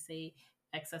definitely say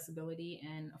accessibility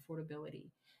and affordability.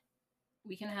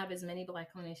 We can have as many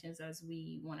Black clinicians as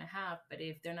we want to have, but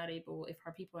if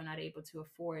our people are not able to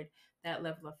afford that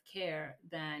level of care,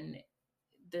 then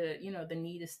the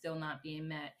need is still not being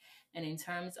met. And in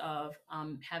terms of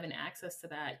having access to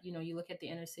that, you look at the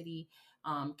inner city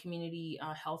community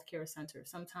healthcare center.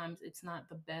 Sometimes it's not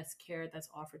the best care that's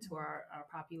offered to our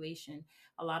population.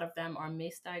 A lot of them are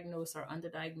misdiagnosed or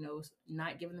underdiagnosed,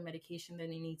 not given the medication that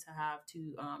they need to have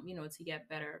to get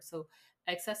better. So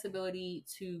accessibility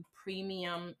to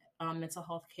premium mental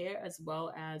health care, as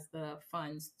well as the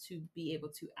funds to be able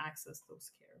to access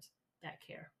that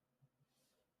care.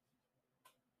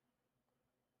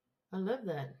 I love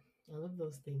that. I love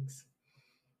those things.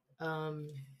 Um,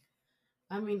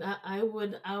 I mean, I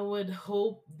would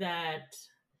hope that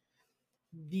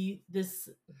this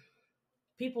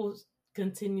people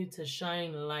continue to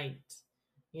shine light.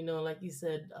 Like you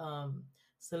said,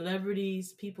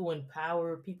 celebrities, people in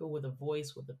power, people with a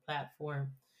voice, with a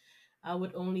platform. I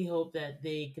would only hope that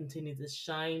they continue to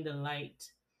shine the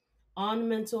light on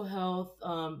mental health.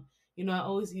 I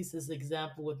always use this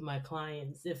example with my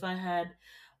clients. If I had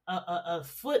a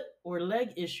foot or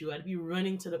leg issue, I'd be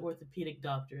running to the orthopedic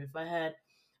doctor. If I had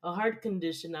a heart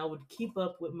condition, I would keep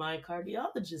up with my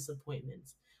cardiologist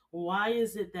appointments. Why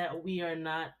is it that we are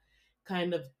not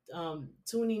kind of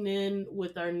tuning in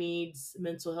with our needs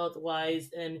mental health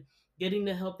wise and getting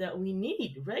the help that we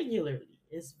need regularly?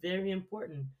 It's very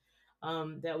important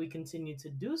that we continue to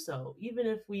do so. Even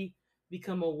if we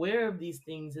become aware of these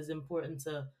things, it's important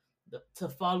to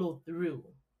follow through,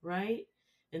 right?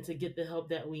 And to get the help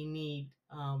that we need,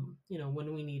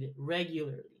 when we need it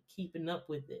regularly, keeping up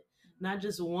with it. Not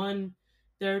just one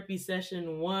therapy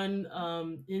session, one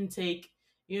intake,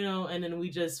 and then we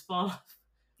just fall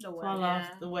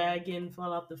off the wagon,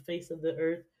 fall off the face of the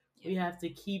earth. Yeah. We have to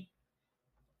keep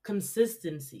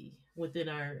consistency within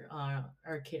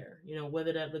our care,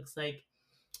 whether that looks like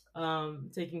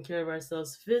taking care of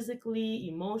ourselves physically,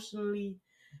 emotionally,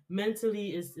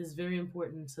 mentally is very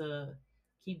important to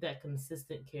keep that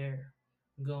consistent care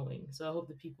going. So I hope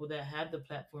the people that have the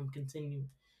platform continue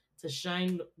to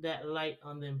shine that light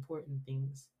on the important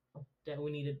things that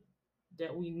we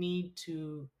need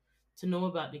to know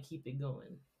about to keep it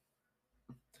going.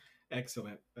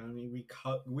 Excellent. I mean, we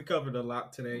covered a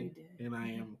lot today, and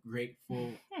I am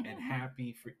grateful and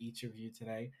happy for each of you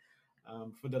today.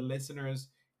 For the listeners,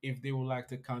 if they would like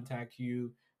to contact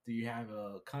you, do you have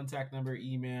a contact number,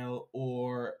 email,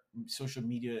 or social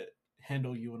media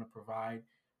handle you want to provide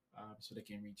so they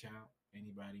can reach out?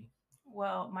 Anybody?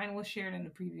 Well, mine was shared in the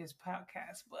previous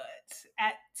podcast, but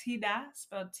at Tida,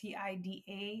 spelled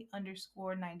TIDA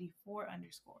 _94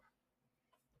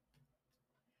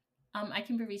 _. I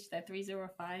can be reached at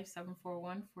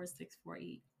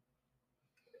 305-741-4648.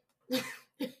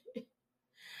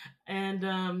 And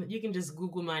you can just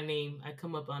Google my name. I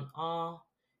come up on all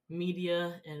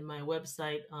media, and my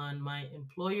website on my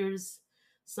employer's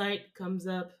site comes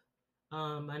up.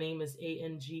 My name is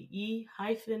ANGE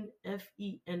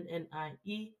 -FENNIE.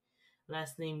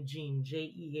 Last name Jean,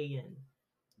 JEAN.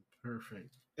 Perfect.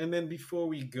 And then before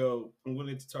we go, I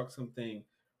wanted to talk something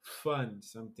fun,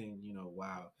 something,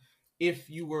 wow. If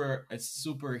you were a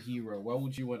superhero, what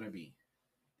would you want to be?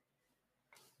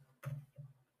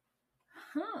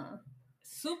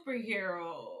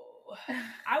 Superhero.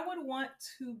 I would want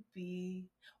to be...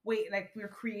 Wait, like we're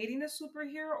creating a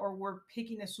superhero or we're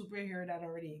picking a superhero that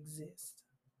already exists?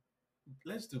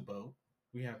 Let's do both.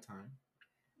 We have time.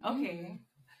 Okay.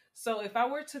 So if I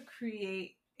were to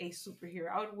create a superhero,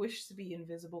 I would wish to be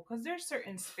invisible because there's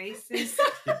certain spaces.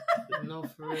 No,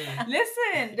 for real.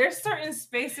 Listen, there's certain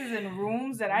spaces and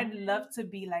rooms that I'd love to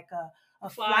be like a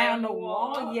fly on the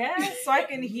wall. Yes, so I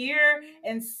can hear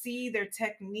and see their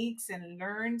techniques and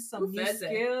learn some new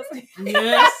skills.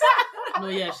 Yes. No,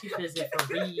 yeah, she says it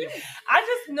for real. I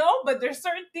just know, but there's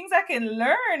certain things I can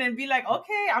learn and be like,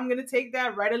 okay, I'm going to take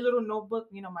that, write a little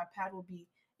notebook. My pad will be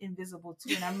invisible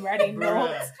too, and I'm writing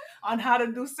notes on how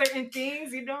to do certain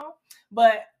things,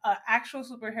 But actual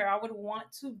superhero, I would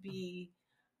want to be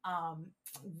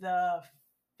the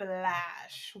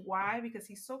Flash. Why? Because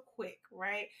he's so quick,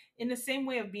 right? In the same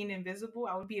way of being invisible,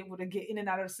 I would be able to get in and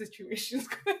out of situations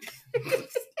quick.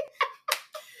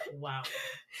 Wow.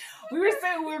 We were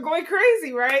saying we were going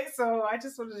crazy, right? So I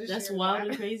just wanted to That's share wild that.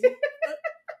 And crazy.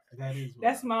 That is wild.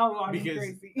 That's my wild because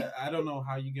and crazy. I don't know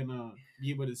how you're gonna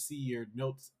be able to see your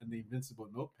notes in the invincible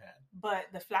notepad. But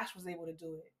the Flash was able to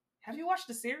do it. Have you watched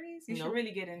the series? You should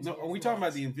really get into it. No, are we talking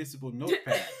about the invisible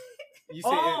notepad? You say,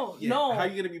 no. How are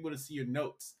you gonna be able to see your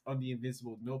notes on the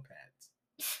invisible notepads?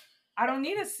 I don't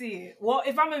need to see it. Well,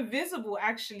 if I'm invisible,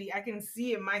 actually, I can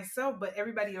see it myself, but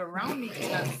everybody around me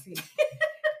cannot see it.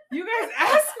 You guys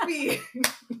asked me.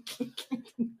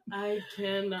 I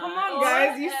cannot. Come on,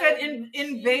 guys. You said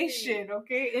invasion,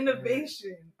 okay?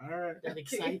 Innovation. All right. That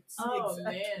excites. Oh,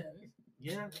 man.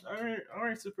 Yeah. All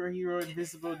right. Superhero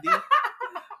Invisible D.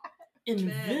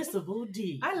 Invisible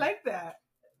D. I like that.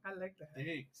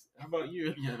 Thanks. How about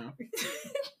you, Ellianna?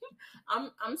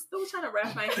 I'm still trying to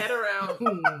wrap my head around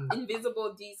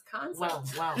Invisible D's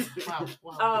concept. Wow.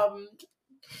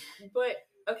 But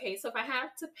okay, so if I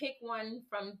have to pick one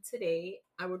from today,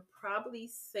 I would probably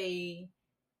say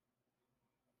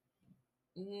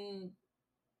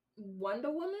Wonder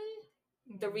Woman.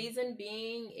 The reason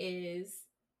being is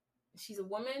she's a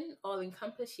woman, all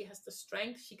encompassed. She has the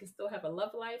strength. She can still have a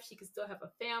love life. She can still have a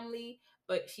family,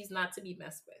 but she's not to be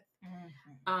messed with.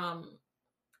 Mm-hmm.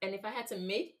 And if I had to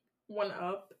make one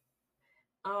up,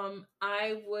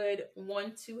 I would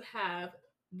want to have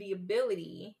the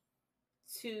ability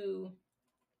to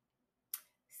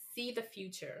see the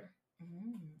future.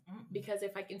 Mm-hmm. Because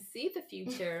if I can see the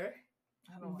future,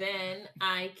 then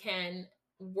I can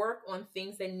work on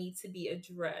things that need to be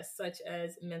addressed, such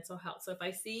as mental health. So if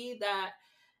I see that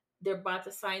they're about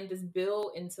to sign this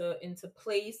bill into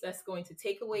place that's going to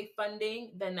take away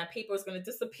funding, then that paper is going to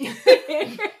disappear.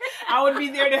 I would be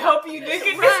there to help you.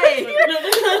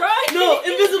 Right. No,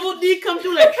 invisible D come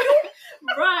through like.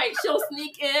 Right. She'll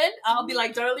sneak in. I'll be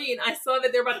like, Darline, I saw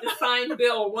that they're about to sign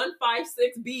bill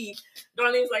 156B.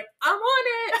 Darlene's like, I'm on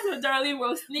it. So Darline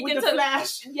will sneak With into the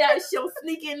flash. Yeah, she'll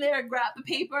sneak in there, grab the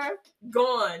paper,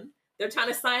 gone. They're trying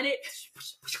to sign it.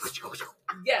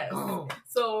 Yes. Oh,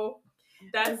 So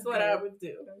that's what I good. would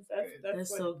do.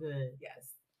 that's what, so good. Yes.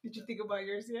 Did you think about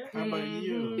yours yet? How about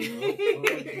you?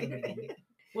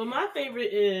 Well, my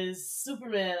favorite is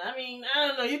Superman. I mean, I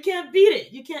don't know. You can't beat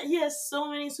it. You can't. He has so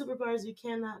many superpowers. You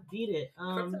cannot beat it.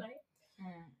 Kryptonite.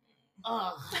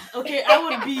 Okay. I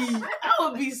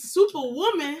would be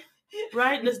Superwoman,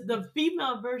 right? The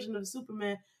female version of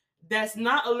Superman that's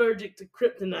not allergic to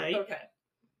kryptonite. Okay.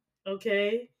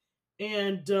 Okay,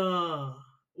 and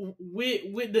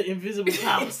with the invisible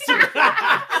powers too,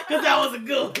 because that was a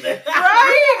good one.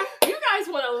 Right? You guys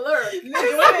want to lurk. You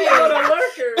want to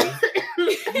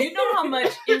lurkers. You know how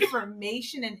much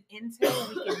information and intel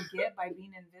we can get by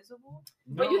being invisible?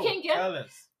 But you can get- tell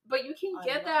us. But you can I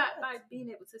get love that it. by being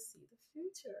able to see the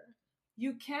future.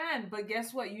 You can, but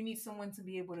guess what? You need someone to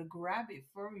be able to grab it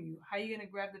for you. How are you going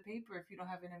to grab the paper if you don't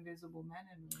have an invisible man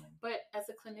in the room? But as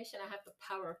a clinician, I have the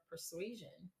power of persuasion.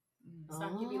 So I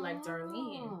can be like,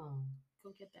 Darline,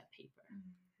 go get that paper.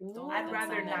 Don't I'd let them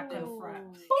rather sign not that bill.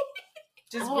 confront.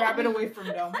 Just grab it away from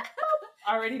them.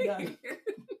 Already done.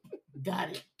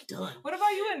 Got it done. What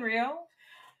about you, Enrio?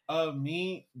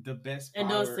 Me, the best power. And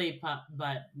don't say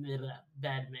bad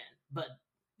man, but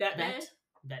Batman?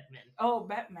 Batman, Oh,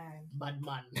 Batman.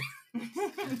 Batman.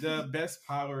 The best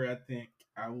power I think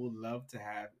I would love to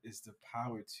have is the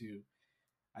power to,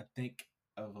 I think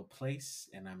of a place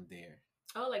and I'm there.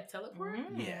 Oh, like teleport?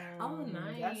 Yeah. Oh,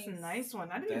 nice. That's a nice one.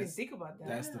 I didn't even think about that.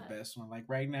 That's the best one. Like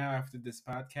right now, after this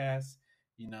podcast,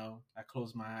 I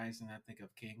close my eyes and I think of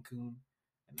Cancun,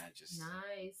 and I just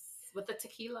Nice. With the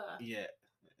tequila. yeah,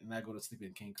 and I go to sleep in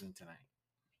Cancun tonight.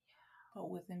 But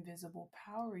with invisible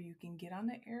power, you can get on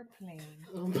the airplane.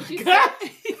 Oh my You god!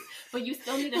 But you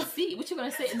still need a seat. What you going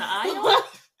to sit in the aisle?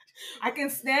 I can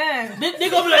stand. They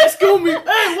gonna be like, "Excuse me, hey,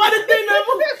 why did they not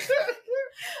move?"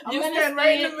 I'm You're gonna gonna stand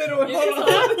right in stay the middle. So, Hold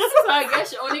on. so I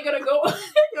guess you're only gonna go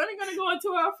on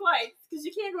 2-hour flights because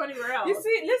you can't go anywhere else. You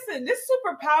see, listen, this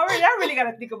superpower, y'all really got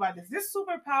to think about this. This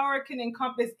superpower can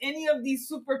encompass any of these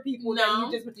super people that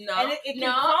you just... No, and it can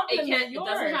no, complement it yours.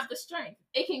 doesn't have the strength.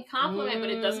 It can complement, but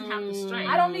it doesn't have the strength.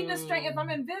 I don't need the strength if I'm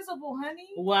invisible, honey.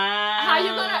 Wow! How you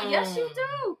gonna? Yes, you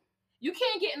do. You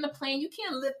can't get in the plane. You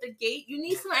can't lift the gate. You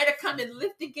need somebody to come and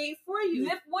lift the gate for you.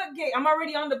 Lift what gate? I'm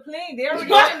already on the plane. They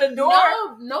already opened the door.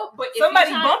 No, but if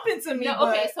Somebody you're trying- bump into me. No, but...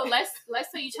 okay, so let's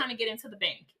say you're trying to get into the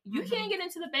bank. You can't get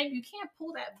into the bank. You can't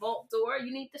pull that vault door.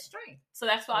 You need the strength. So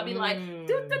that's why I'll be like,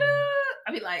 doo-doo-doo.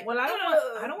 I'll be like, Well, I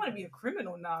don't want to be a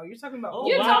criminal now. You're talking about...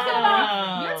 You're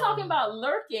wow. talking about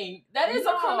lurking. That is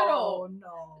a criminal.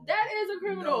 No. That is a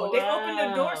criminal. No, they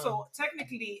opened the door, so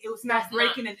technically it was not That's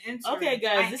breaking and entering. Okay,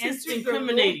 guys, I this is entered the room.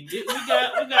 incriminating. We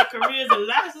got careers and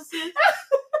licenses.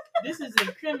 This is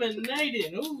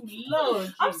incriminating. Ooh,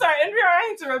 Lord. I'm sorry, Andrea,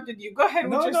 I interrupted you. Go ahead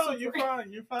with your super... You're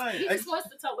fine. You're fine. He just wants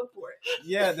to teleport.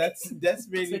 Yeah, that's To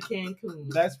really Cancun.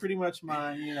 that's pretty much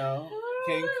mine.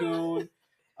 Cancun,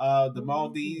 the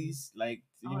Maldives. Like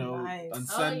nice. on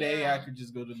Oh, Sunday yeah. I could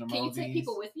just go to the Can you Maldives. take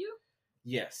people with you?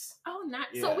 Yes. Oh, not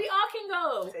Yeah. so we all can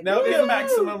go. Now there's a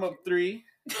maximum of 3.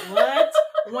 What?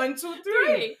 1, 2, 3.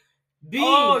 3. B.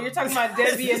 Oh, you're talking about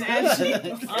Debbie and Angie.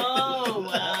 Oh,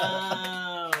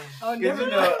 wow. Oh, Because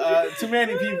never too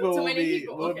many people Too will many be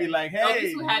people, will okay. be like, Don't hey,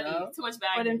 be too heavy. Too much But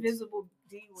baggage. Invisible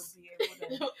D would be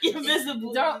able to...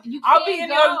 Invisible. You I'll be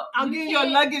can't in go. your... I'll give you your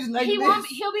can't- luggage like He this. won't.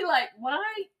 He'll be like, why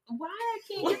I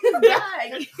can't get this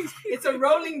bag? It's a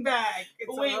rolling bag.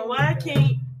 It's a Wait, rolling why bag.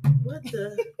 can't? What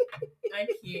the? I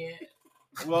can't.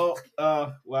 Well,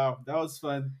 wow, that was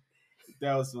fun.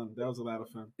 That was fun. That was a lot of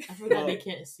fun. I forgot they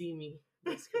can't see me.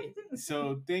 That's crazy.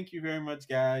 So thank you very much,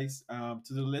 guys. To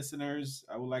the listeners,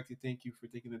 I would like to thank you for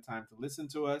taking the time to listen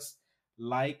to us.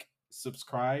 Like,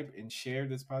 subscribe, and share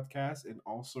this podcast. And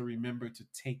also remember to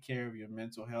take care of your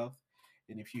mental health.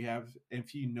 And if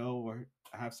you know or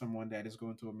have someone that is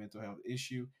going through a mental health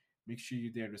issue, make sure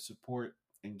you're there to support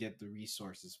and get the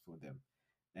resources for them.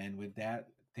 And with that,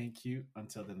 thank you.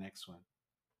 Until the next one.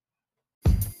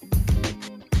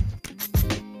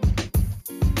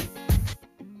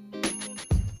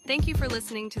 Thank you for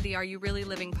listening to the Are You Really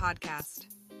Living podcast.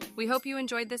 We hope you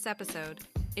enjoyed this episode.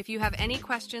 If you have any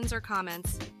questions or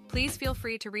comments, please feel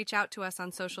free to reach out to us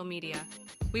on social media.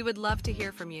 We would love to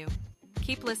hear from you.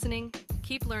 Keep listening,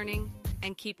 keep learning,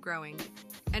 and keep growing.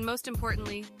 And most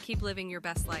importantly, keep living your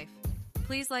best life.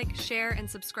 Please like, share, and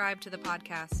subscribe to the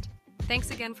podcast.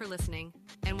 Thanks again for listening,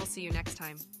 and we'll see you next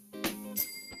time.